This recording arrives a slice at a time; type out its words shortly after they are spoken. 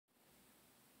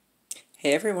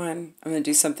Hey everyone, I'm going to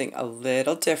do something a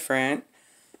little different.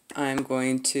 I'm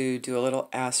going to do a little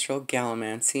astral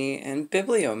gallimancy and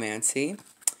bibliomancy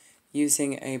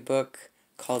using a book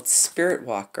called Spirit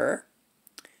Walker,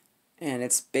 and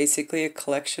it's basically a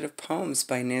collection of poems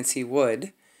by Nancy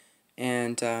Wood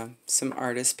and some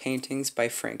artist paintings by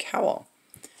Frank Howell.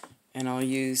 And I'll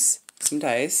use some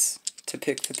dice to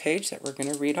pick the page that we're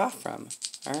going to read off from.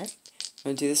 Alright, I'm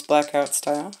going to do this blackout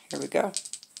style. Here we go.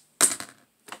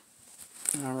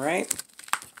 Alright.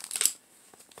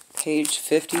 Page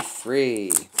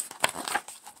 53.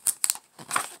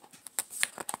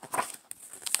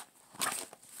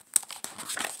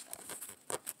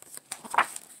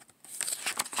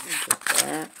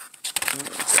 There we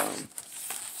go.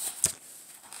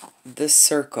 The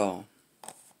circle.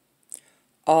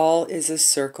 All is a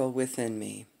circle within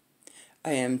me.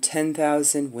 I am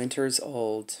 10,000 winters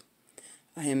old.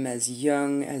 I am as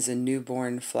young as a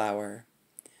newborn flower.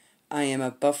 I am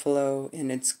a buffalo in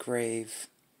its grave.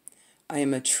 I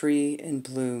am a tree in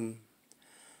bloom.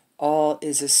 All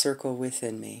is a circle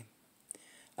within me.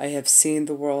 I have seen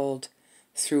the world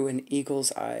through an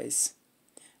eagle's eyes.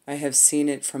 I have seen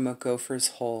it from a gopher's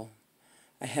hole.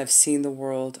 I have seen the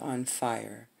world on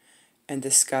fire and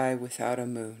the sky without a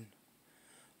moon.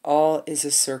 All is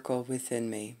a circle within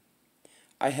me.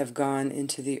 I have gone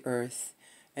into the earth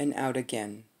and out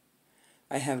again.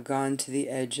 I have gone to the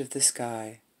edge of the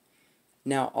sky.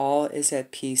 Now all is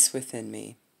at peace within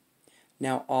me.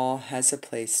 Now all has a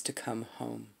place to come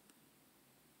home.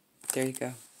 There you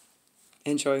go.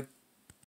 Enjoy.